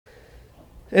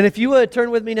And if you would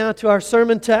turn with me now to our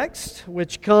sermon text,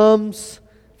 which comes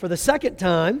for the second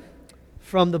time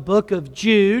from the book of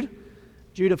Jude.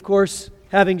 Jude, of course,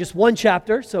 having just one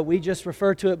chapter, so we just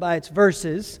refer to it by its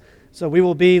verses. So we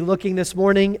will be looking this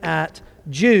morning at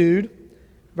Jude,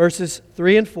 verses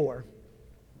 3 and 4.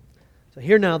 So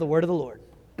hear now the word of the Lord.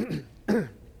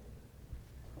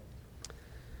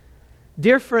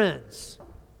 Dear friends,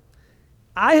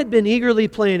 I had been eagerly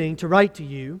planning to write to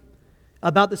you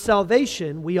about the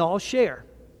salvation we all share.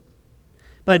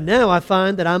 But now I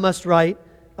find that I must write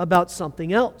about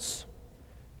something else,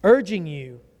 urging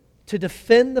you to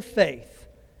defend the faith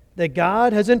that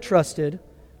God has entrusted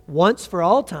once for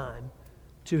all time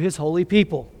to His holy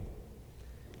people.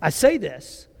 I say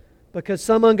this because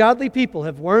some ungodly people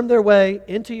have wormed their way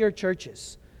into your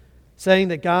churches, saying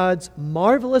that God's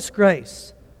marvelous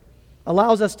grace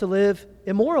allows us to live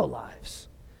immoral lives.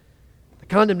 The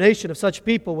condemnation of such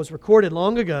people was recorded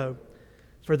long ago,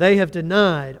 for they have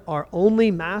denied our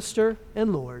only Master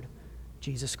and Lord,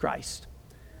 Jesus Christ.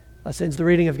 Thus ends the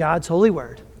reading of God's holy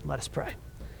word. Let us pray.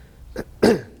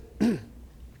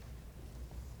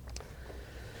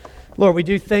 Lord, we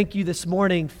do thank you this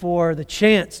morning for the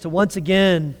chance to once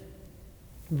again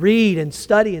read and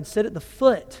study and sit at the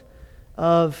foot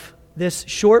of this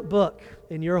short book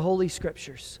in your holy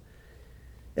scriptures.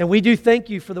 And we do thank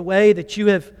you for the way that you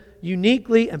have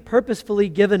uniquely and purposefully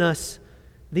given us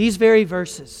these very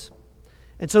verses.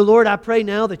 And so, Lord, I pray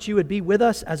now that you would be with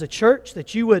us as a church,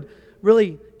 that you would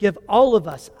really give all of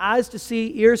us eyes to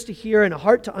see, ears to hear, and a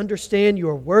heart to understand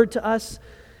your word to us,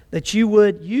 that you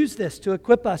would use this to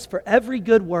equip us for every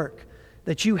good work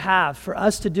that you have for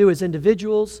us to do as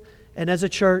individuals and as a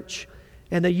church,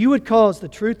 and that you would cause the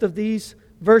truth of these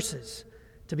verses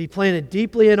to be planted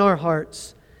deeply in our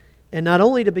hearts, and not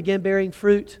only to begin bearing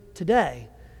fruit today,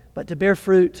 but to bear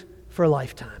fruit for a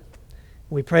lifetime.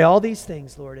 We pray all these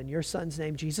things, Lord, in your Son's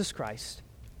name, Jesus Christ.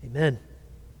 Amen.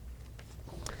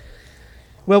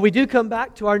 Well, we do come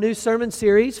back to our new sermon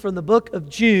series from the book of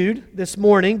Jude this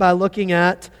morning by looking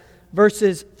at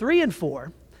verses 3 and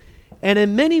 4. And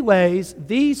in many ways,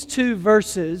 these two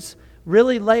verses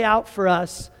really lay out for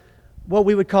us what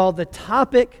we would call the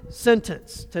topic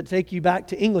sentence, to take you back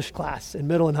to English class in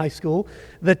middle and high school,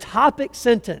 the topic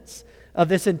sentence of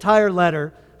this entire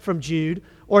letter from Jude,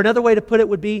 or another way to put it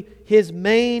would be his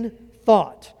main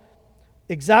thought.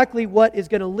 Exactly what is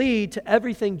going to lead to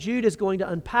everything Jude is going to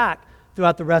unpack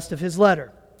throughout the rest of his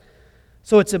letter.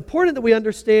 So it's important that we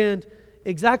understand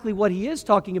exactly what he is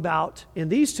talking about in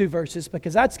these two verses,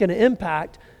 because that's going to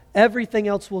impact everything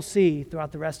else we'll see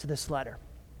throughout the rest of this letter.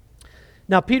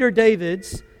 Now, Peter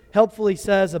Davids helpfully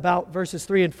says about verses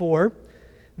 3 and 4,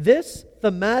 this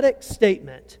thematic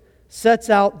statement sets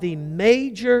out the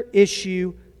major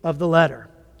issue of the letter,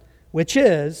 which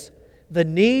is the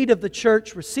need of the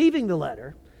church receiving the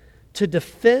letter to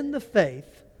defend the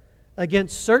faith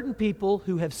against certain people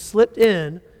who have slipped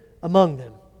in among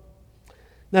them.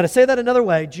 Now, to say that another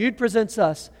way, Jude presents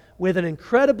us with an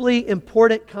incredibly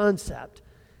important concept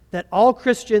that all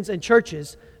Christians and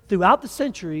churches throughout the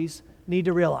centuries need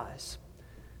to realize.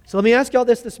 So let me ask y'all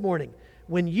this morning.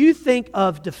 When you think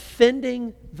of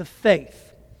defending the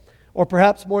faith, or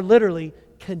perhaps more literally,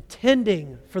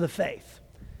 contending for the faith,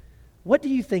 what do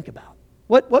you think about?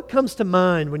 What comes to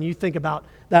mind when you think about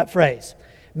that phrase?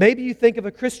 Maybe you think of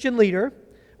a Christian leader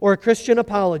or a Christian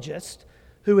apologist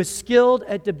who is skilled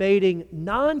at debating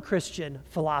non-Christian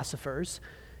philosophers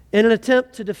in an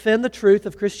attempt to defend the truth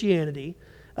of Christianity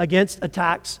against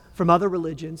attacks from other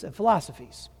religions and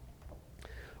philosophies.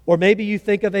 Or maybe you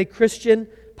think of a Christian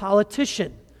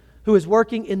politician who is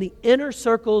working in the inner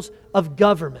circles of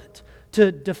government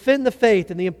to defend the faith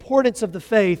and the importance of the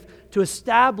faith, to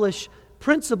establish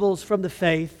principles from the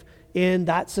faith in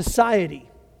that society.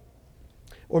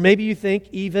 Or maybe you think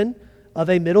even of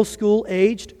a middle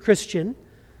school-aged Christian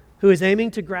who is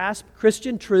aiming to grasp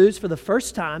Christian truths for the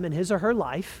first time in his or her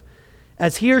life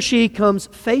as he or she comes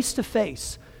face to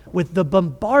face with the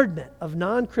bombardment of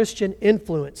non-Christian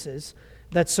influences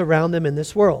that surround them in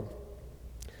this world.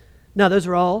 Now, those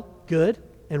are all good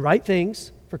and right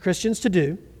things for Christians to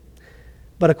do,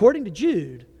 but according to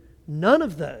Jude, none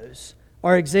of those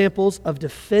are examples of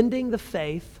defending the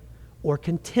faith or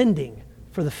contending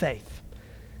for the faith.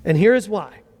 And here is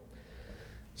why.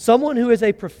 Someone who is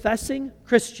a professing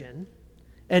Christian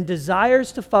and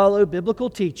desires to follow biblical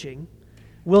teaching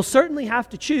will certainly have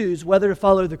to choose whether to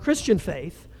follow the Christian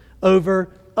faith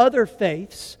over other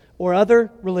faiths or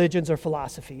other religions or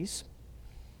philosophies.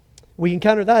 We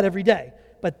encounter that every day.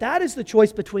 But that is the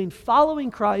choice between following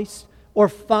Christ or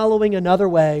following another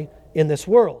way in this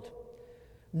world.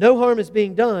 No harm is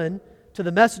being done to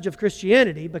the message of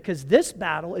Christianity, because this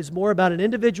battle is more about an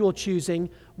individual choosing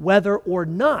whether or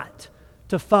not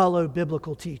to follow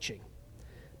biblical teaching.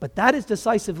 But that is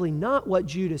decisively not what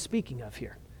Jude is speaking of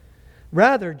here.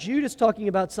 Rather, Jude is talking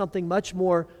about something much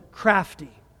more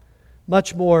crafty,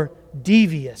 much more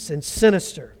devious and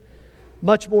sinister,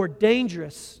 much more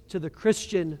dangerous to the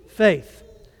Christian faith.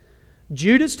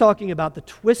 Jude is talking about the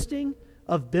twisting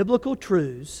of biblical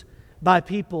truths by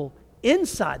people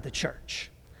inside the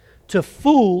church to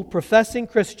fool professing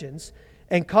Christians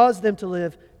and cause them to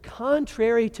live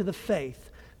contrary to the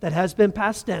faith that has been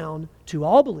passed down to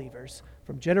all believers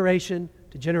from generation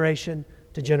to generation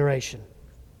to generation.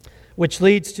 Which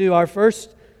leads to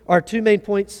our two main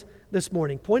points this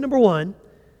morning. Point number one,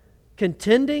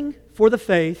 contending for the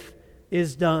faith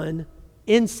is done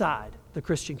inside the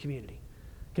Christian community.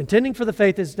 Contending for the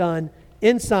faith is done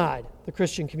inside the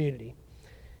Christian community.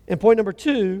 And point number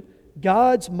two,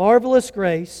 God's marvelous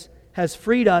grace has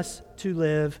freed us to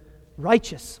live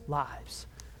righteous lives.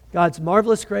 God's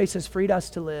marvelous grace has freed us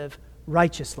to live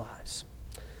righteous lives.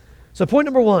 So point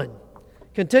number one,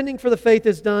 contending for the faith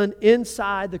is done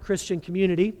inside the Christian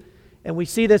community. And we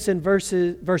see this in verse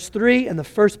 3 and the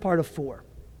first part of 4.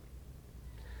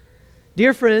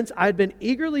 Dear friends, I had been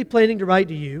eagerly planning to write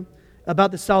to you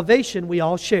about the salvation we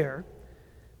all share,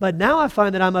 but now I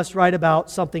find that I must write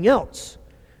about something else,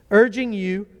 urging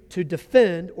you to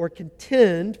defend or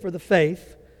contend for the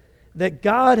faith that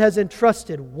God has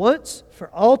entrusted once for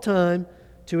all time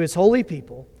to His holy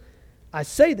people. I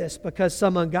say this because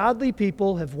some ungodly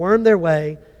people have wormed their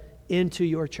way into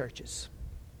your churches.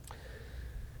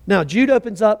 Now, Jude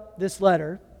opens up this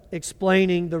letter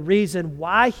explaining the reason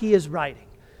why he is writing.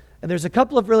 And there's a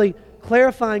couple of really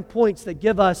clarifying points that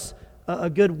give us a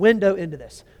good window into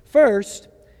this. First,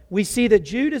 we see that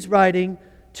Jude is writing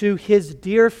to his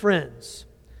dear friends,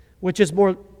 which is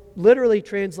more literally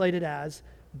translated as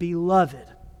beloved.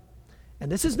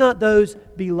 And this is not those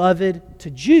beloved to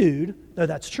Jude, though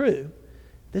that's true.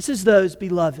 This is those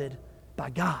beloved by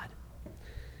God.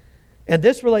 And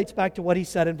this relates back to what he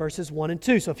said in verses 1 and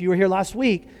 2. So if you were here last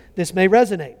week, this may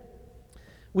resonate.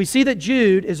 We see that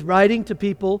Jude is writing to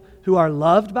people who are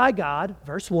loved by God,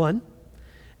 verse 1,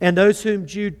 and those whom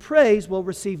Jude prays will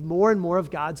receive more and more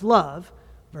of God's love,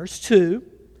 verse 2.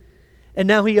 And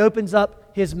now he opens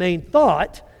up his main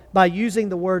thought by using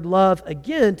the word love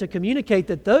again to communicate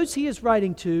that those he is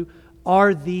writing to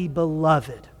are the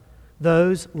beloved,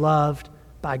 those loved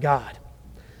by God.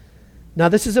 Now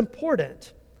this is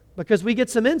important because we get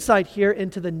some insight here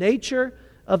into the nature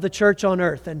of the church on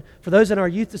earth. And for those in our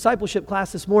youth discipleship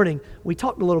class this morning, we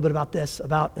talked a little bit about this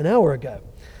about an hour ago.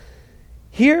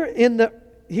 Here in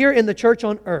the church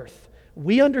on earth,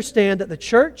 we understand that the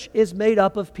church is made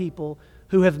up of people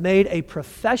who have made a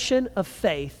profession of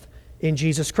faith in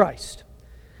Jesus Christ.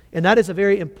 And that is a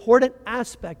very important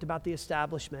aspect about the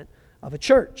establishment of a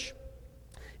church.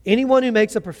 Anyone who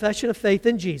makes a profession of faith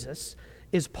in Jesus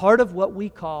is part of what we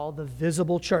call the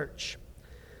visible church.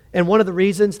 And one of the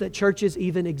reasons that churches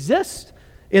even exist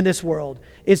in this world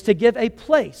is to give a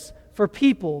place for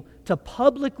people to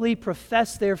publicly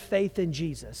profess their faith in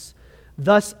Jesus,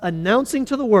 thus announcing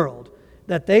to the world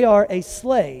that they are a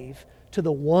slave to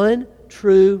the one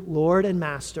true Lord and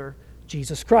Master,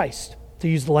 Jesus Christ, to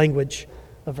use the language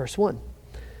of verse 1.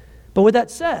 But with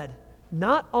that said,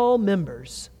 not all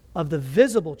members of the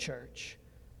visible church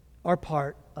are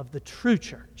part of the true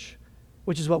church,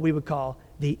 which is what we would call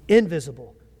the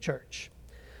invisible church.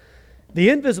 The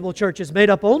invisible church is made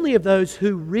up only of those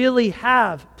who really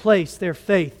have placed their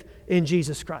faith in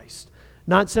Jesus Christ,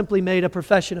 not simply made a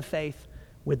profession of faith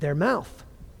with their mouth.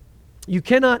 You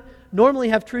cannot normally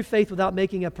have true faith without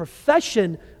making a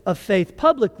profession of faith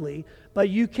publicly, but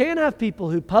you can have people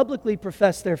who publicly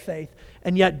profess their faith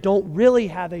and yet don't really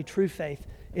have a true faith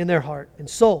in their heart and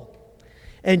soul.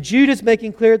 And Jude is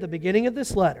making clear at the beginning of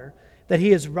this letter that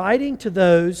he is writing to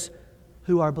those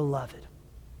who are beloved.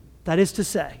 That is to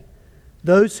say,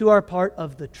 those who are part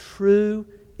of the true,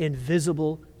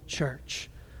 invisible church,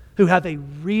 who have a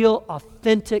real,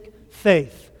 authentic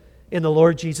faith in the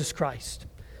Lord Jesus Christ.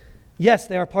 Yes,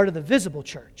 they are part of the visible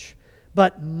church,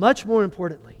 but much more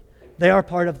importantly, they are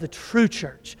part of the true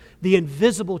church, the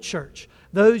invisible church,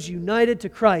 those united to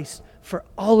Christ for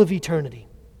all of eternity.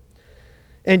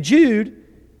 And Jude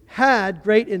had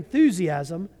great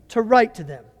enthusiasm to write to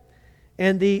them.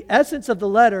 And the essence of the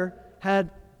letter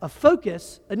had a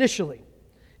focus initially.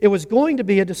 It was going to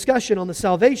be a discussion on the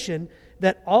salvation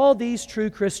that all these true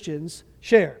Christians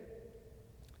share.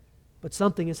 But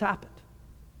something has happened.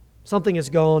 Something has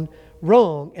gone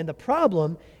wrong, and the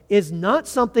problem is not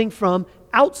something from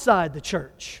outside the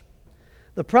church.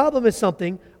 The problem is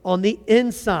something on the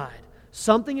inside,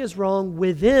 something is wrong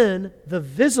within the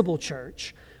visible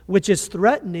church, which is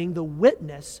threatening the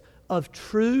witness of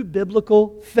true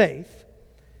biblical faith.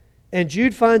 And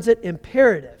Jude finds it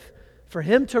imperative for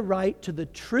him to write to the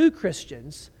true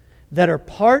Christians that are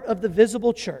part of the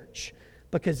visible church,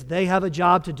 because they have a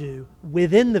job to do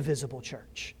within the visible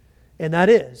church, and that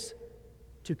is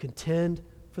to contend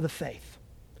for the faith.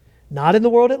 Not in the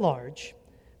world at large,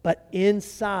 but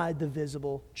inside the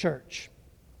visible church.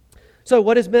 So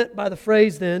what is meant by the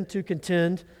phrase then, to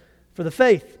contend for the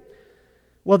faith?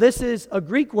 Well, this is a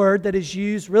Greek word that is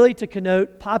used really to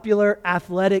connote popular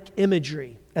athletic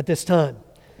imagery at this time.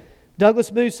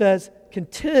 Douglas Moo says,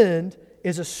 contend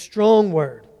is a strong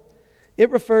word. It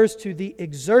refers to the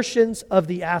exertions of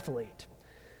the athlete.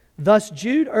 Thus,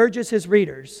 Jude urges his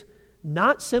readers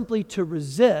not simply to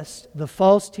resist the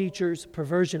false teacher's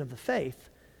perversion of the faith,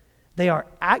 they are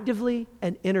actively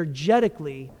and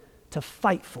energetically to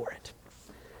fight for it.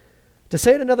 To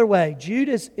say it another way, Jude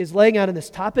is laying out in this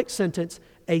topic sentence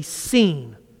a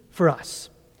scene for us.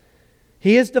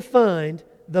 He has defined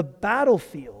the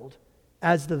battlefield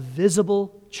as the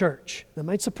visible church. That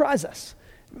might surprise us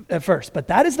at first, but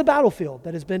that is the battlefield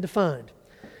that has been defined,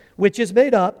 which is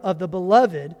made up of the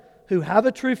beloved who have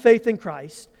a true faith in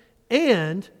Christ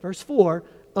and, verse 4,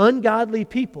 ungodly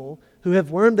people who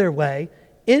have wormed their way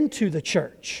into the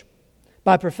church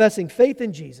by professing faith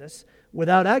in Jesus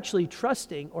without actually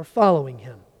trusting or following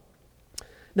Him.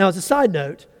 Now, as a side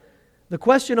note, the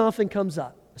question often comes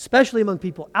up, especially among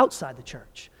people outside the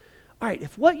church. All right,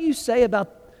 if what you say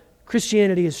about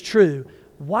Christianity is true,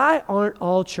 why aren't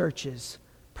all churches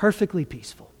perfectly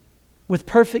peaceful, with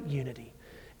perfect unity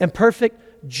and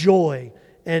perfect joy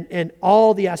and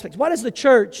all the aspects? Why does the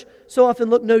church so often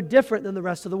look no different than the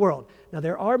rest of the world? Now,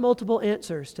 there are multiple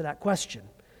answers to that question,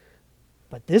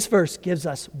 but this verse gives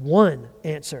us one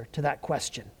answer to that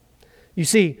question. You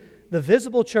see, the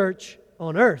visible church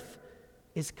on earth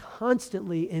is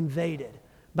constantly invaded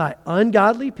by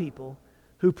ungodly people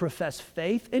who profess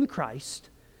faith in Christ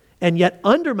and yet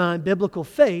undermine biblical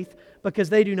faith because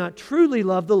they do not truly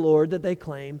love the Lord that they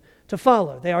claim to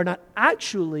follow. They are not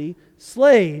actually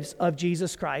slaves of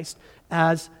Jesus Christ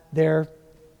as their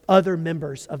other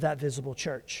members of that visible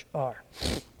church are.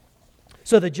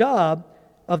 So the job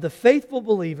of the faithful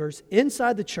believers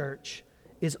inside the church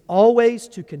is always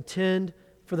to contend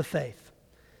for the faith.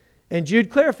 And Jude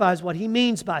clarifies what he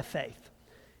means by faith.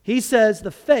 He says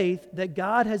the faith that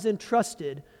God has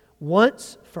entrusted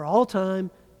once for all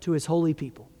time to His holy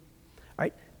people. All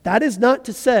right? That is not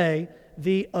to say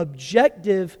the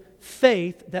objective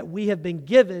faith that we have been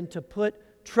given to put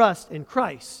trust in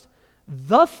Christ.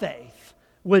 The faith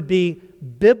would be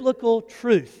biblical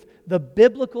truth, the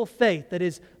biblical faith that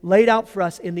is laid out for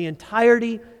us in the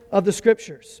entirety of the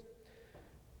Scriptures.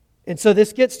 And so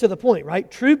this gets to the point, right?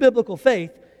 True biblical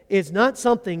faith is not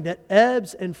something that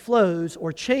ebbs and flows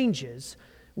or changes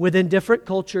within different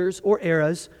cultures or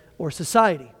eras or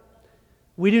society.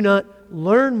 We do not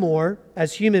learn more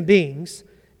as human beings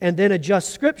and then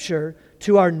adjust Scripture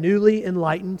to our newly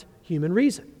enlightened human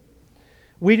reason.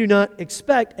 We do not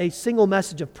expect a single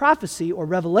message of prophecy or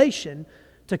revelation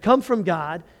to come from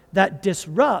God that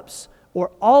disrupts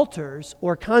or alters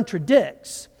or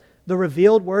contradicts the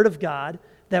revealed Word of God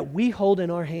that we hold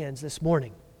in our hands this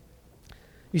morning.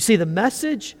 You see, the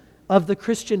message of the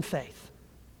Christian faith,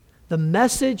 the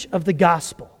message of the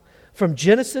gospel from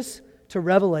Genesis to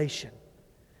Revelation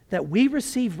that we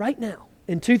receive right now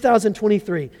in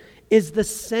 2023 is the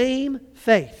same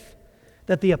faith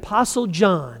that the Apostle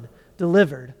John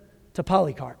delivered to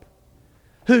Polycarp,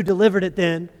 who delivered it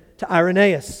then to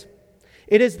Irenaeus.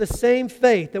 It is the same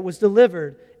faith that was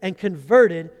delivered and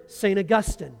converted St.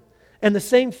 Augustine, and the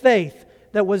same faith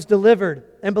that was delivered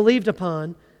and believed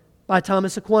upon by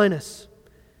Thomas Aquinas.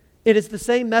 It is the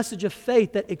same message of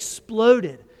faith that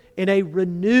exploded in a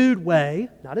renewed way,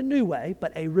 not a new way,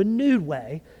 but a renewed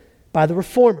way, by the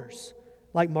Reformers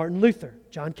like Martin Luther,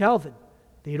 John Calvin,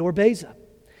 Theodore Beza.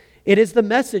 It is the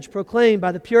message proclaimed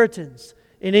by the Puritans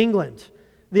in England,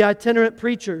 the itinerant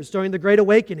preachers during the Great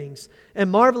Awakenings,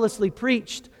 and marvelously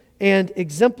preached and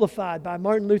exemplified by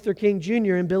Martin Luther King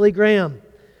Jr. and Billy Graham.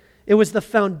 It was the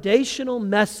foundational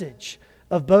message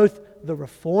of both the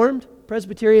Reformed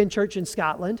Presbyterian Church in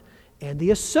Scotland and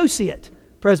the Associate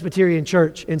Presbyterian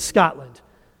Church in Scotland,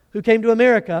 who came to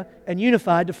America and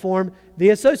unified to form the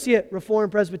Associate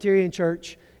Reformed Presbyterian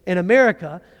Church in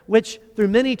America, which through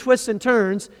many twists and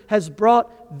turns has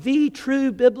brought the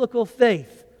true biblical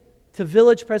faith to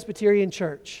Village Presbyterian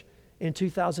Church in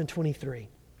 2023.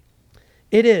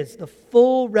 It is the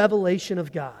full revelation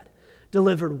of God,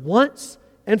 delivered once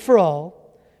and for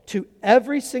all to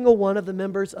every single one of the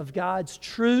members of God's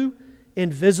true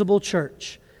invisible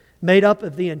church made up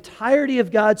of the entirety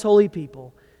of God's holy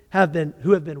people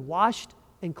who have been washed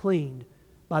and cleaned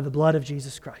by the blood of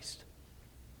Jesus Christ.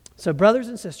 So brothers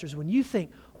and sisters, when you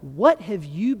think, what have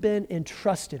you been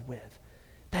entrusted with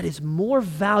that is more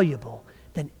valuable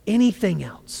than anything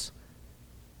else?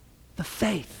 The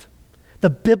faith, the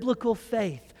biblical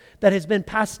faith that has been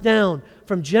passed down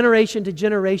from generation to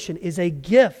generation is a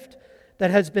gift that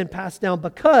has been passed down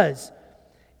because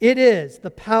it is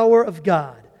the power of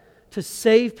God to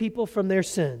save people from their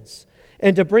sins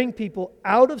and to bring people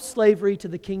out of slavery to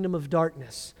the kingdom of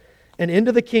darkness and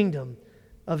into the kingdom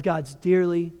of God's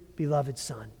dearly beloved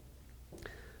Son.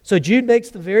 So Jude makes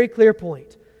the very clear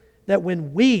point that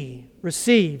when we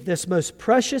receive this most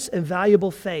precious and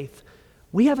valuable faith,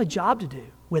 we have a job to do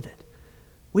with it.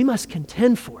 We must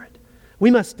contend for it. We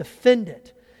must defend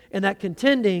it. And that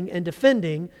contending and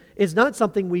defending is not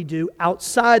something we do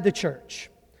outside the church.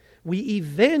 We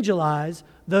evangelize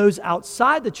those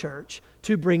outside the church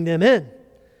to bring them in.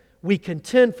 We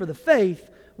contend for the faith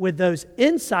with those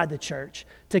inside the church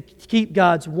to keep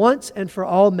God's once and for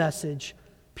all message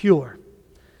pure.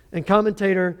 And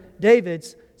commentator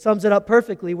Davids sums it up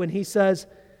perfectly when he says,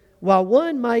 while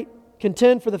one might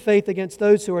contend for the faith against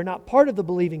those who are not part of the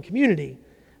believing community,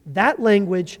 that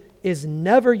language is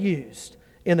never used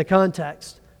in the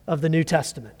context of the New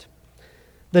Testament.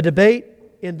 The debate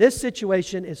in this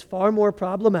situation is far more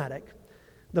problematic.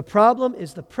 The problem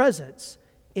is the presence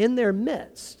in their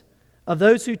midst of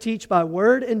those who teach by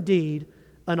word and deed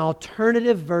an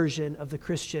alternative version of the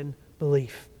Christian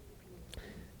belief.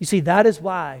 You see, that is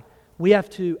why we have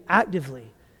to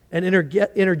actively and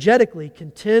energetically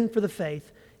contend for the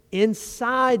faith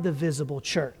inside the visible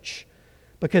church,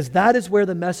 because that is where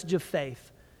the message of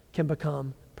faith can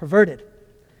become perverted.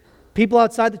 People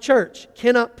outside the church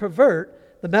cannot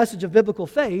pervert the message of biblical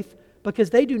faith because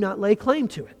they do not lay claim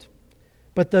to it.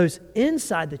 But those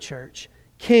inside the church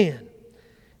can.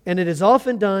 And it is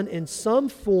often done in some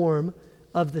form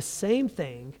of the same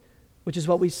thing, which is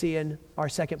what we see in our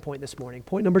second point this morning.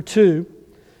 Point number 2,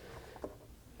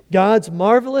 God's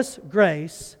marvelous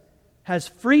grace has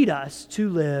freed us to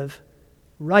live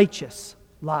righteous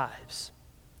lives.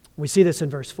 We see this in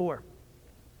verse 4.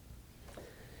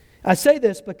 I say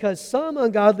this because some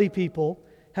ungodly people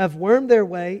have wormed their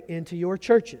way into your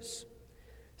churches,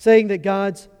 saying that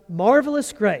God's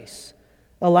marvelous grace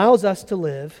allows us to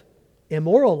live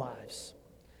immoral lives.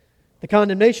 The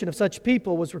condemnation of such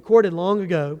people was recorded long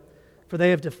ago, for they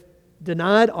have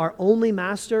denied our only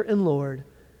Master and Lord,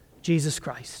 Jesus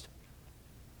Christ.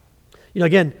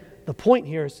 Again, the point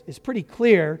here is pretty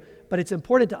clear, but it's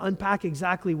important to unpack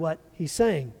exactly what he's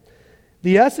saying.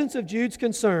 The essence of Jude's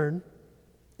concern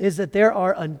is that there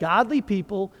are ungodly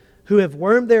people who have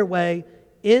wormed their way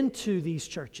into these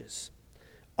churches,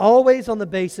 always on the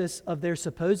basis of their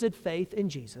supposed faith in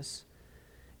Jesus,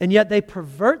 and yet they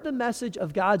pervert the message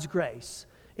of God's grace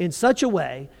in such a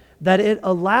way that it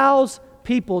allows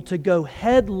people to go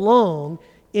headlong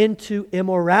into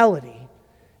immorality,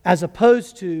 as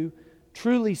opposed to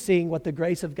truly seeing what the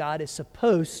grace of God is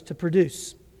supposed to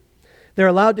produce. They're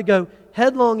allowed to go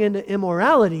headlong into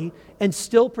immorality and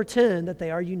still pretend that they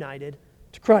are united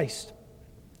to Christ.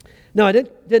 Now, I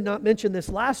did not mention this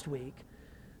last week,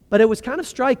 but it was kind of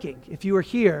striking, if you were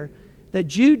here, that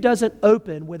Jude doesn't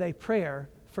open with a prayer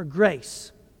for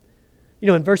grace.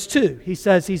 In verse 2, he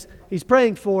says he's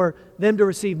praying for them to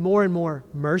receive more and more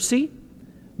mercy,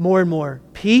 more and more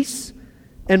peace,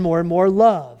 and more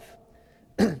love.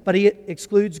 But he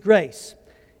excludes grace.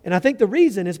 And I think the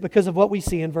reason is because of what we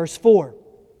see in verse 4.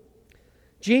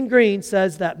 Gene Green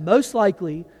says that most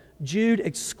likely Jude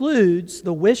excludes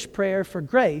the wish prayer for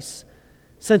grace,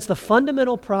 since the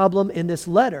fundamental problem in this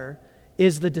letter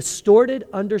is the distorted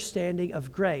understanding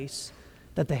of grace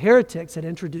that the heretics had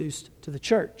introduced to the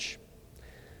church.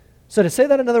 So to say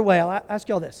that another way, I'll ask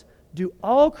you all this. Do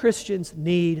all Christians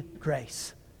need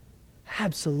grace?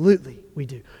 Absolutely we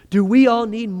do. Do we all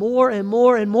need more and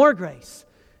more and more grace?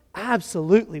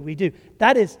 Absolutely we do.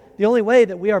 That is the only way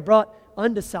that we are brought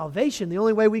unto salvation. The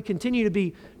only way we continue to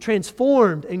be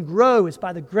transformed and grow is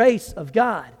by the grace of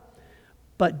God.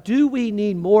 But do we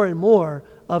need more and more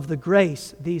of the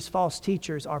grace these false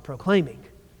teachers are proclaiming?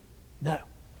 No,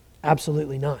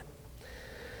 absolutely not.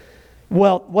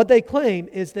 Well, what they claim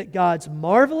is that God's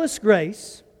marvelous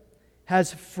grace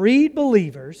has freed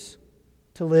believers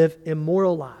to live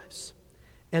immoral lives.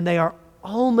 And they are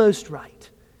almost right.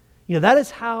 That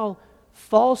is how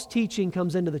false teaching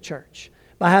comes into the church,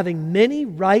 by having many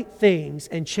right things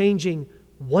and changing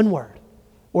one word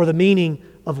or the meaning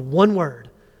of one word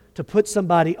to put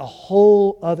somebody a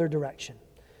whole other direction.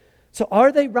 So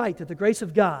are they right that the grace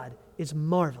of God is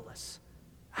marvelous?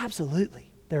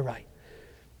 Absolutely, they're right.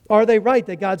 Are they right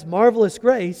that God's marvelous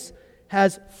grace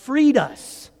has freed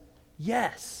us?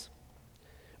 Yes.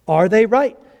 Are they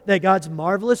right that God's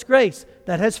marvelous grace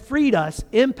that has freed us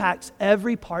impacts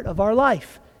every part of our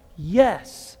life?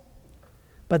 Yes.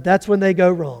 But that's when they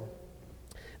go wrong.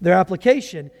 Their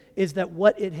application is that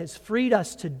what it has freed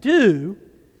us to do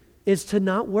is to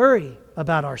not worry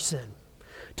about our sin,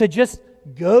 to just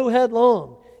go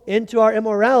headlong into our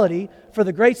immorality, for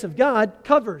the grace of God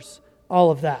covers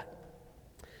all of that.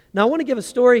 Now, I want to give a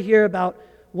story here about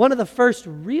one of the first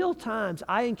real times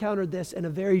I encountered this in a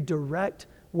very direct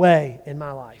way in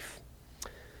my life.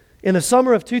 In the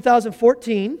summer of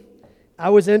 2014, I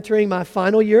was entering my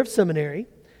final year of seminary,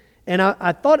 and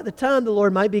I thought at the time the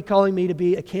Lord might be calling me to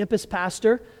be a campus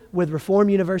pastor with Reform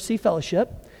University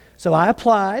Fellowship. So I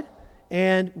applied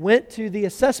and went to the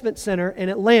assessment center in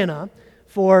Atlanta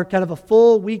for kind of a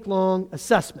full week-long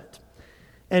assessment.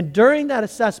 And during that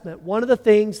assessment, one of the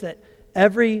things that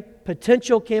every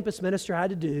potential campus minister had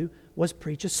to do was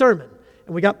preach a sermon.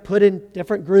 And we got put in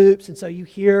different groups, and so you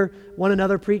hear one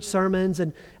another preach sermons,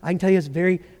 and I can tell you it's a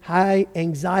very high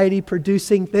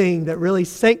anxiety-producing thing that really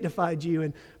sanctified you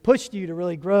and pushed you to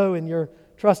really grow in your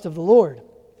trust of the Lord.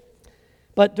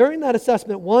 But during that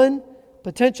assessment, one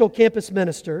potential campus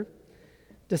minister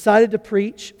decided to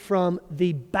preach from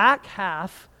the back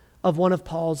half of one of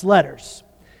Paul's letters.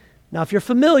 Now, if you're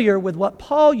familiar with what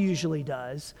Paul usually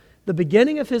does, the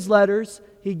beginning of his letters,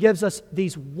 he gives us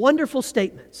these wonderful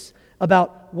statements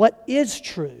about what is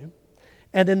true.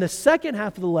 And then the second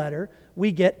half of the letter,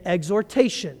 we get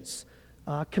exhortations,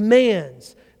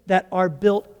 commands that are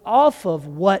built off of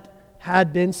what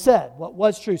had been said, what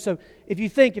was true. So if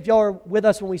y'all are with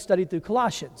us when we studied through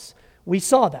Colossians, we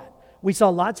saw that. We saw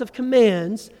lots of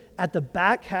commands at the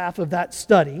back half of that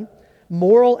study,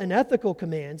 moral and ethical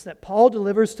commands that Paul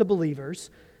delivers to believers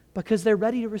because they're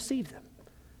ready to receive them,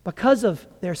 because of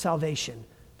their salvation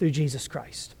through Jesus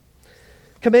Christ.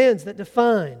 Commands that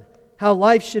define how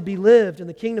life should be lived in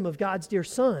the kingdom of God's dear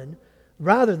Son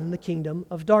rather than the kingdom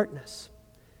of darkness.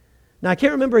 Now, I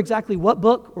can't remember exactly what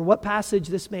book or what passage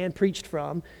this man preached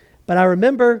from, but I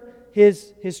remember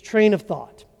his train of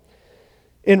thought.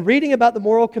 In reading about the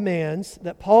moral commands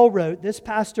that Paul wrote, this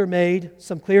pastor made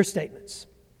some clear statements.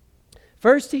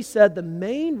 First, he said the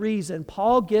main reason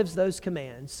Paul gives those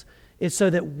commands is so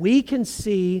that we can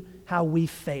see how we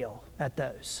fail at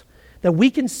those. That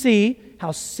we can see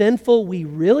how sinful we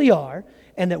really are,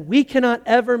 and that we cannot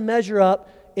ever measure up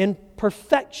in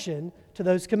perfection to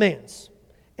those commands.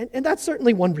 And that's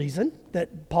certainly one reason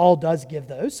that Paul does give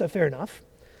those, so fair enough.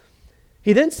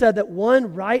 He then said that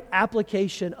one right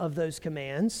application of those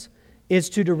commands is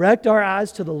to direct our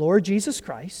eyes to the Lord Jesus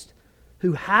Christ,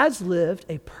 who has lived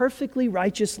a perfectly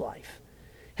righteous life,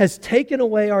 has taken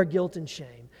away our guilt and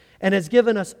shame, and has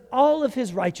given us all of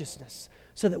his righteousness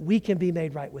so that we can be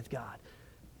made right with God.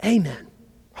 Amen.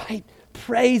 Right?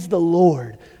 Praise the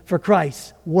Lord for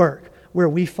Christ's work where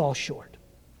we fall short.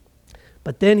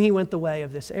 But then he went the way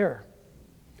of this error.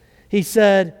 He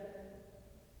said,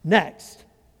 next,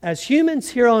 as humans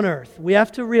here on earth, we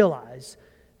have to realize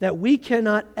that we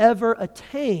cannot ever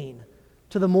attain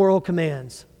to the moral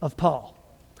commands of Paul.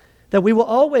 That we will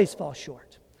always fall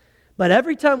short. But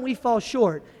every time we fall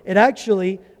short, it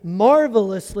actually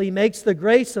marvelously makes the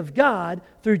grace of God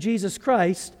through Jesus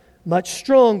Christ much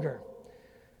stronger.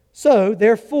 So,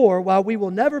 therefore, while we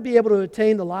will never be able to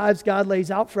attain the lives God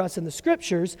lays out for us in the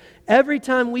Scriptures, every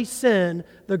time we sin,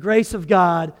 the grace of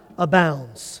God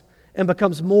abounds and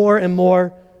becomes more and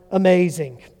more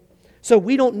amazing. So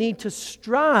we don't need to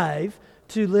strive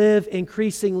to live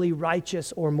increasingly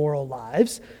righteous or moral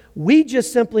lives. We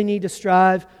just simply need to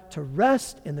strive to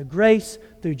rest in the grace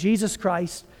through Jesus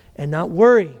Christ and not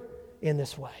worry in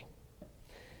this way.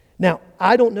 Now,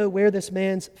 I don't know where this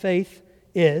man's faith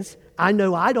is. I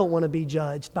know I don't want to be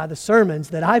judged by the sermons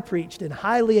that I preached in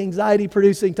highly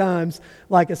anxiety-producing times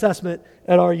like assessment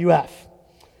at RUF.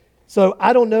 So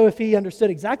I don't know if he understood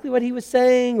exactly what he was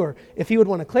saying or if he would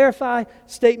want to clarify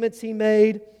statements he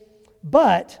made,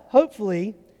 but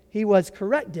hopefully he was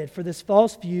corrected for this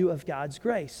false view of God's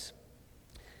grace.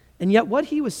 And yet what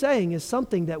he was saying is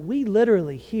something that we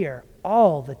literally hear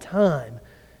all the time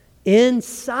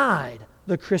inside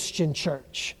the Christian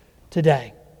church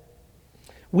today.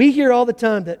 We hear all the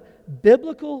time that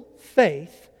biblical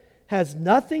faith has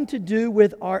nothing to do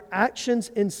with our actions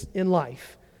in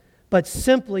life, but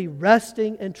simply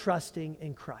resting and trusting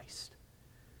in Christ.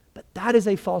 But that is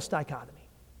a false dichotomy.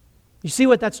 You see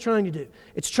what that's trying to do?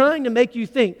 It's trying to make you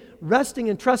think resting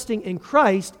and trusting in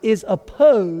Christ is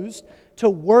opposed to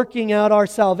working out our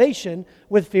salvation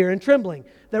with fear and trembling.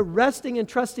 That resting and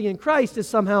trusting in Christ is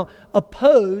somehow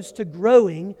opposed to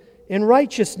growing in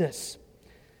righteousness.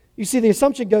 You see, the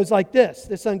assumption goes like this.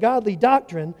 This ungodly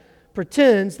doctrine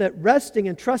pretends that resting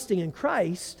and trusting in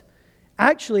Christ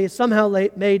actually is somehow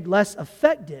made less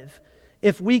effective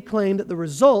if we claim that the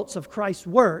results of Christ's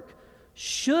work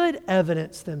should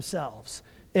evidence themselves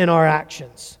in our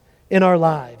actions, in our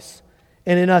lives,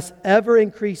 and in us ever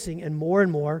increasing in more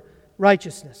and more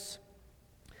righteousness.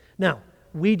 Now,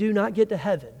 we do not get to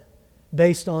heaven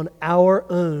based on our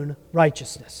own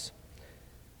righteousness.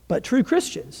 But true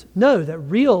Christians know that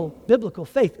real biblical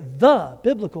faith, the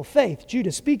biblical faith Jude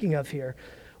is speaking of here,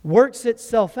 works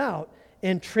itself out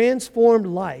in transformed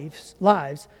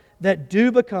lives that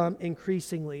do become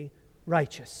increasingly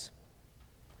righteous.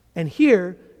 And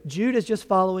here, Jude is just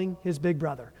following his big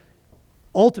brother.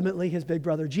 Ultimately, his big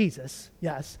brother Jesus,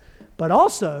 yes, but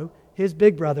also his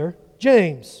big brother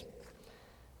James.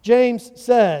 James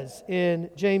says in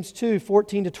James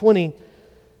 2:14-20,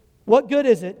 "What good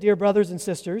is it, dear brothers and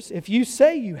sisters, if you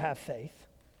say you have faith,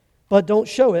 but don't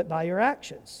show it by your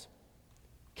actions?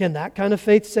 Can that kind of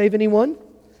faith save anyone?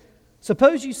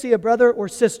 Suppose you see a brother or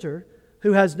sister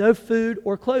who has no food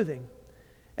or clothing,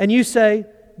 and you say,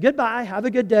 'Goodbye, have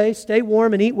a good day, stay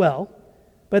warm and eat well,'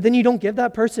 but then you don't give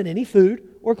that person any food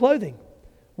or clothing.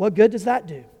 What good does that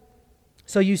do?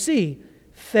 So you see,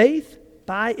 faith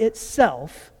by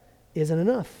itself isn't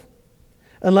enough.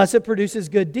 Unless it produces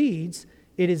good deeds,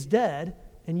 it is dead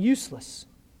and useless."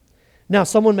 Now,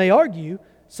 someone may argue,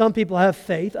 some people have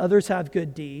faith, others have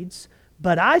good deeds.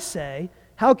 But I say,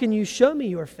 how can you show me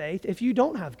your faith if you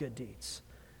don't have good deeds?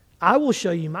 I will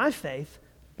show you my faith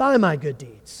by my good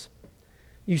deeds.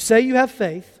 You say you have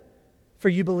faith, for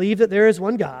you believe that there is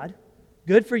one God.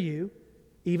 Good for you.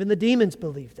 Even the demons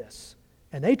believe this,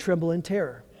 and they tremble in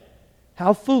terror.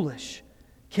 How foolish.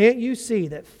 Can't you see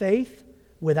that faith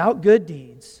without good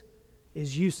deeds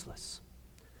is useless?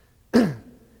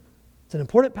 It's an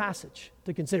important passage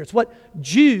to consider. It's what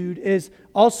Jude is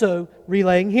also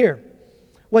relaying here.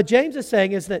 What James is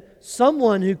saying is that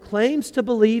someone who claims to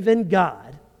believe in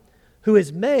God, who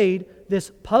has made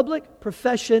this public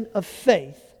profession of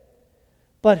faith,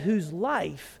 but whose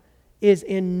life is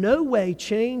in no way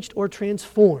changed or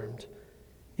transformed,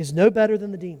 is no better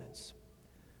than the demons.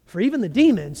 For even the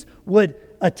demons would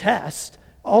attest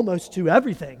almost to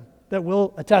everything that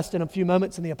we'll attest in a few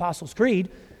moments in the Apostles' Creed.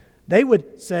 They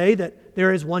would say that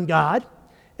there is one God,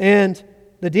 and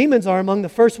the demons are among the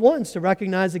first ones to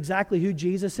recognize exactly who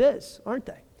Jesus is, aren't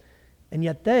they? And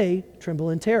yet they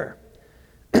tremble in terror.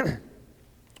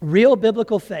 Real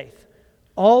biblical faith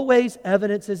always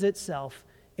evidences itself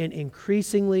in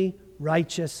increasingly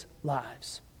righteous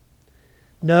lives.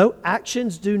 No,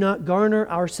 actions do not garner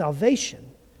our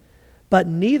salvation, but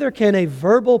neither can a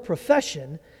verbal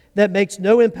profession that makes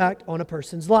no impact on a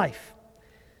person's life.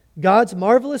 God's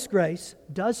marvelous grace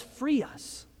does free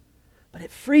us, but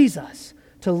it frees us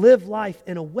to live life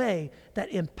in a way that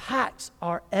impacts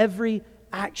our every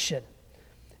action.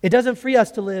 It doesn't free us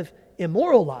to live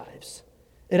immoral lives.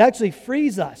 It actually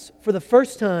frees us for the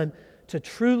first time to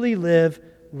truly live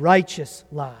righteous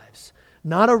lives.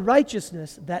 Not a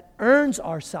righteousness that earns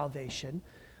our salvation,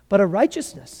 but a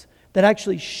righteousness that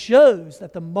actually shows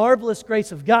that the marvelous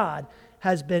grace of God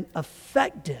has been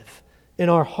effective in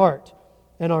our heart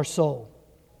and our soul.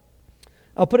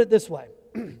 I'll put it this way.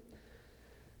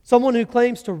 Someone who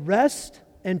claims to rest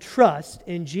and trust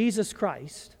in Jesus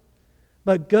Christ,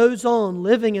 but goes on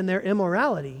living in their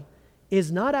immorality,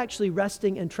 is not actually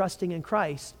resting and trusting in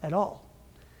Christ at all.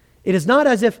 It is not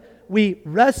as if we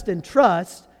rest and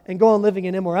trust and go on living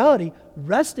in immorality.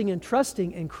 Resting and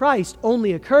trusting in Christ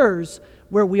only occurs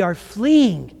where we are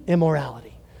fleeing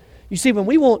immorality. You see, when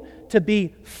we want to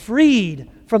be freed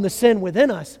from the sin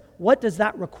within us, what does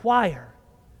that require?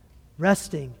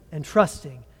 Resting and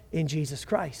trusting in Jesus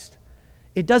Christ.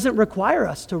 It doesn't require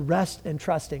us to rest and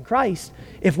trust in Christ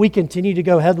if we continue to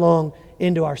go headlong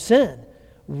into our sin.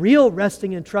 Real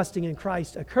resting and trusting in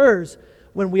Christ occurs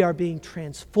when we are being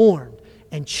transformed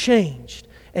and changed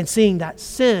and seeing that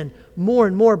sin more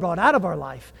and more brought out of our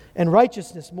life and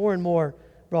righteousness more and more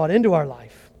brought into our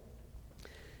life.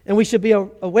 And we should be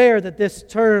aware that this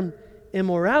term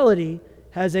immorality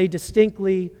has a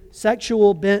distinctly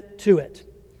sexual bent to it.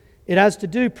 It has to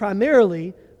do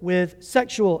primarily with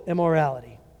sexual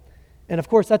immorality. And of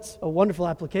course, that's a wonderful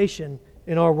application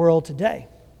in our world today.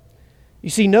 You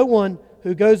see, no one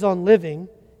who goes on living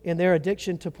in their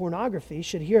addiction to pornography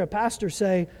should hear a pastor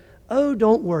say, "Oh,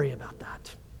 don't worry about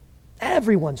that.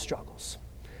 Everyone struggles.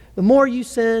 The more you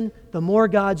sin, the more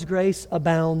God's grace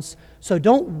abounds. So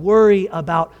don't worry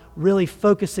about really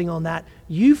focusing on that.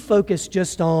 You focus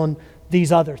just on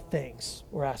these other things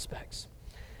or aspects.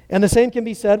 And the same can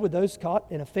be said with those caught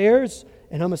in affairs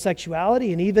and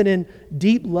homosexuality and even in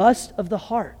deep lust of the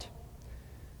heart.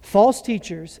 False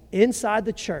teachers inside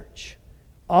the church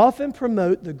often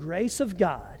promote the grace of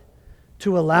God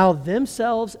to allow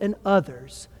themselves and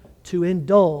others to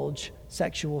indulge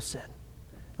sexual sin.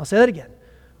 I'll say that again.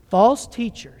 False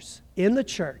teachers in the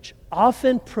church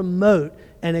often promote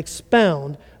and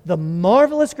expound the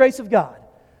marvelous grace of God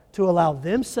to allow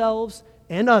themselves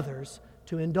and others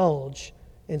to indulge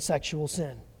in sexual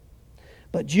sin.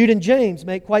 But Jude and James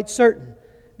make quite certain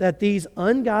that these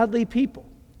ungodly people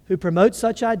who promote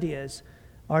such ideas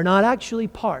are not actually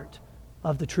part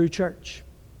of the true church.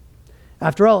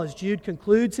 After all, as Jude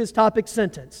concludes his topic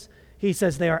sentence, he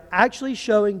says they are actually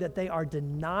showing that they are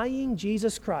denying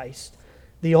Jesus Christ,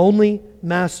 the only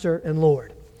Master and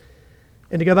Lord.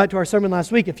 And to go back to our sermon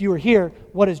last week, if you were here,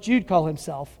 what does Jude call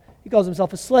himself? He calls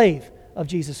himself a slave of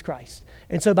Jesus Christ.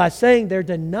 And so by saying they're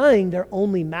denying their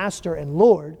only Master and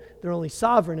Lord, their only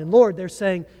Sovereign and Lord, they're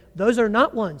saying those are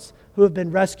not ones who have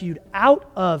been rescued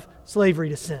out of slavery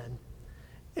to sin,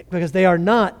 because they are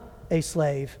not a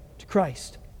slave to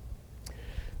Christ.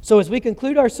 So as we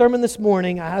conclude our sermon this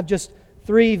morning, I have just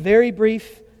 3 very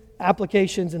brief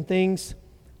applications and things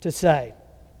to say.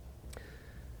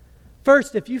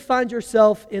 First, if you find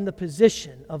yourself in the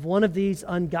position of one of these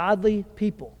ungodly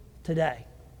people today,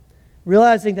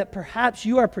 realizing that perhaps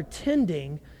you are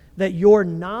pretending that your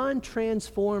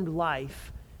non-transformed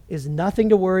life is nothing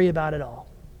to worry about at all,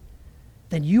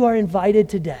 then you are invited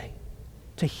today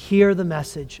to hear the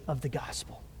message of the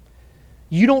gospel.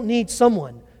 You don't need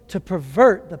someone to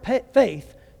pervert the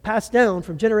faith passed down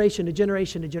from generation to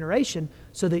generation to generation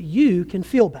so that you can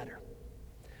feel better.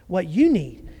 What you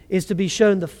need is to be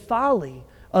shown the folly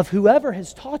of whoever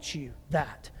has taught you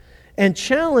that, and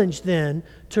challenged then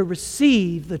to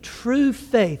receive the true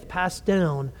faith passed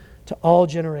down to all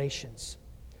generations.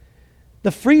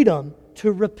 The freedom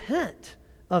to repent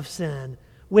of sin,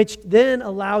 which then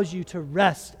allows you to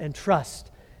rest and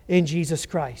trust in Jesus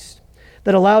Christ,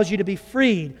 that allows you to be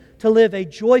freed to live a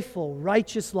joyful,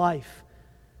 righteous life,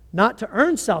 not to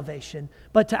earn salvation,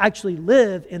 but to actually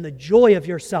live in the joy of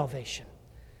your salvation.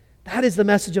 That is the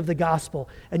message of the gospel.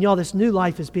 And y'all, this new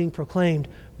life is being proclaimed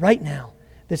right now,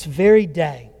 this very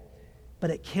day. But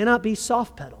it cannot be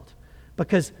soft-pedaled,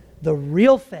 because the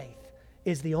real faith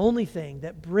is the only thing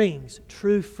that brings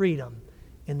true freedom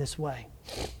in this way.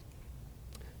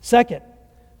 Second,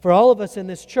 for all of us in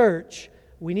this church,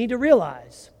 we need to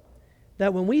realize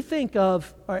that when we think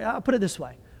of, all right, I'll put it this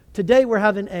way. Today we're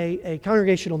having a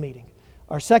congregational meeting,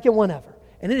 our second one ever.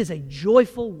 And it is a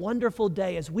joyful, wonderful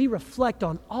day as we reflect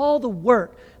on all the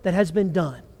work that has been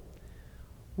done.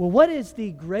 Well, what is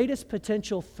the greatest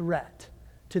potential threat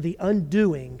to the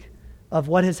undoing of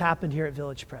what has happened here at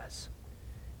Village Pres?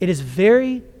 It is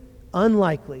very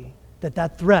unlikely that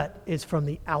that threat is from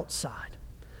the outside.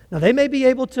 Now, they may be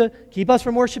able to keep us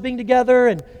from worshiping together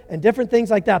and different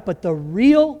things like that, but the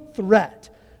real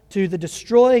threat to the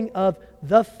destroying of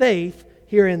the faith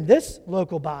here in this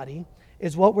local body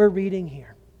is what we're reading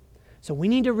here. So we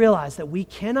need to realize that we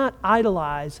cannot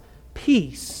idolize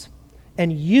peace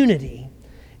and unity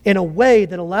in a way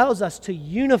that allows us to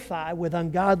unify with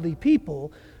ungodly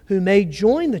people who may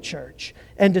join the church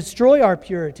and destroy our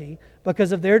purity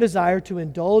because of their desire to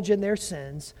indulge in their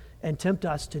sins and tempt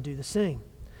us to do the same.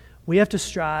 We have to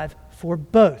strive for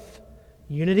both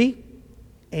unity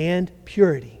and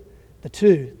purity, the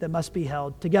two that must be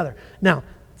held together. Now,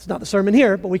 it's not the sermon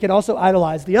here, but we can also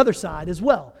idolize the other side as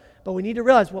well. But we need to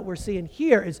realize what we're seeing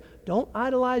here is don't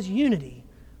idolize unity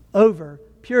over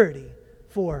purity,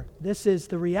 for this is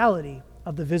the reality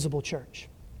of the visible church.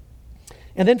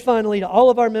 And then finally, to all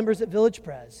of our members at Village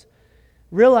Pres,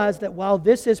 realize that while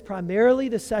this is primarily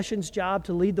the session's job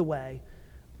to lead the way,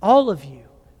 all of you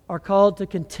are called to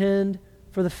contend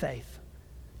for the faith,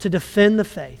 to defend the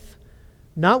faith,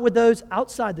 not with those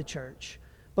outside the church,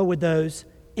 but with those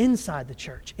inside the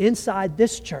church, inside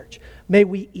this church. May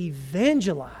we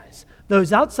evangelize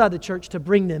those outside the church to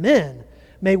bring them in.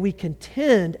 May we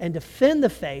contend and defend the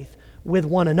faith with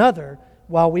one another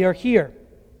while we are here.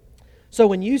 So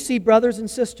when you see brothers and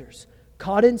sisters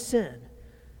caught in sin,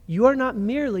 you are not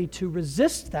merely to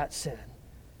resist that sin.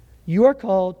 You are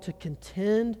called to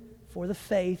contend for the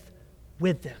faith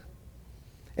with them.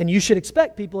 And you should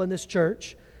expect people in this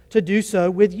church to do so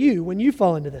with you when you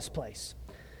fall into this place.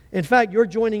 In fact, your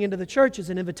joining into the church is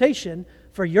an invitation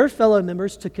for your fellow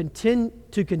members to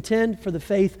contend for the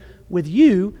faith with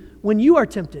you when you are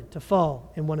tempted to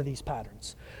fall in one of these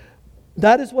patterns.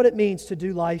 That is what it means to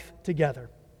do life together.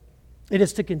 It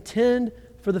is to contend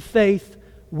for the faith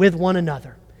with one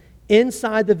another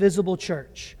inside the visible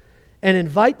church and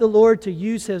invite the Lord to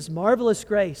use His marvelous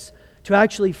grace to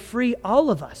actually free all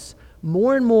of us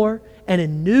more and more and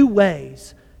in new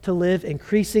ways to live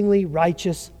increasingly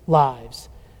righteous lives,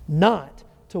 not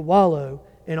to wallow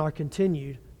in our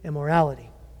continued immorality.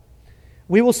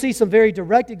 We will see some very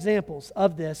direct examples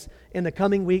of this in the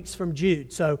coming weeks from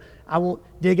Jude. So I won't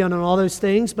dig in on all those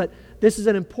things, but this is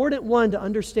an important one to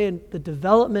understand the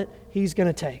development he's going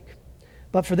to take.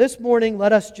 But for this morning,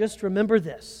 let us just remember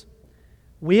this.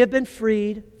 We have been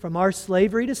freed from our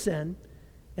slavery to sin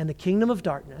and the kingdom of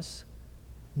darkness,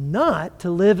 not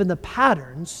to live in the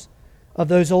patterns of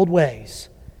those old ways,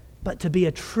 but to be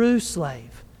a true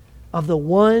slave of the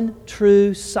one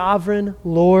true sovereign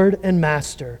Lord and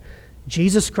Master,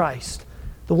 Jesus Christ,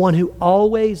 the one who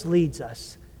always leads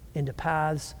us into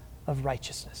paths of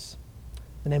righteousness.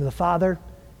 In the name of the Father,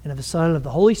 and of the Son, and of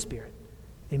the Holy Spirit.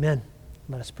 Amen.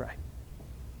 Let us pray.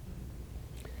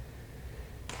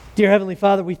 Dear Heavenly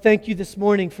Father, we thank you this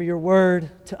morning for your word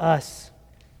to us.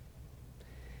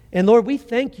 And Lord, we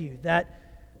thank you that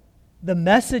the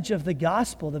message of the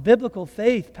gospel, the biblical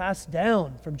faith passed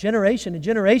down from generation to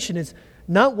generation, is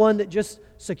not one that just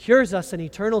secures us in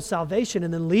eternal salvation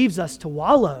and then leaves us to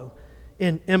wallow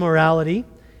in immorality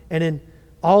and in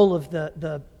all of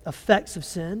the effects of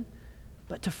sin,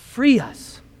 but to free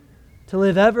us to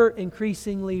live ever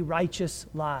increasingly righteous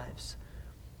lives.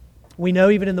 We know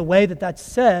even in the way that that's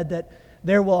said that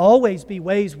there will always be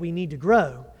ways we need to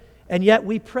grow, and yet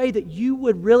we pray that you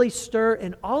would really stir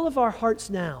in all of our hearts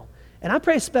now, and I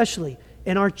pray especially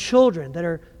in our children that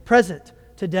are present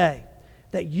today,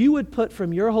 that you would put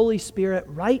from your Holy Spirit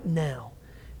right now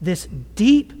this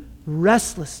deep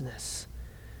restlessness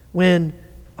when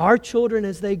our children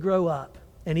as they grow up,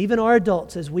 and even our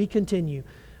adults as we continue,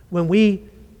 when we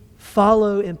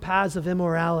follow in paths of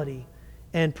immorality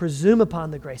and presume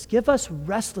upon the grace. Give us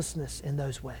restlessness in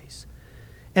those ways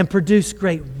and produce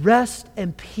great rest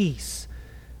and peace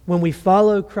when we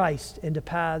follow Christ into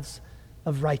paths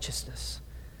of righteousness.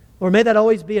 Or may that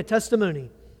always be a testimony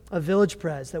of Village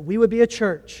Pres, that we would be a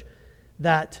church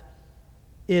that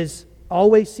is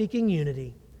always seeking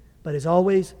unity, but is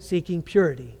always seeking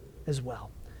purity as well.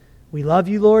 We love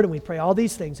you, Lord, and we pray all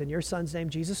these things in your Son's name,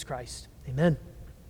 Jesus Christ. Amen.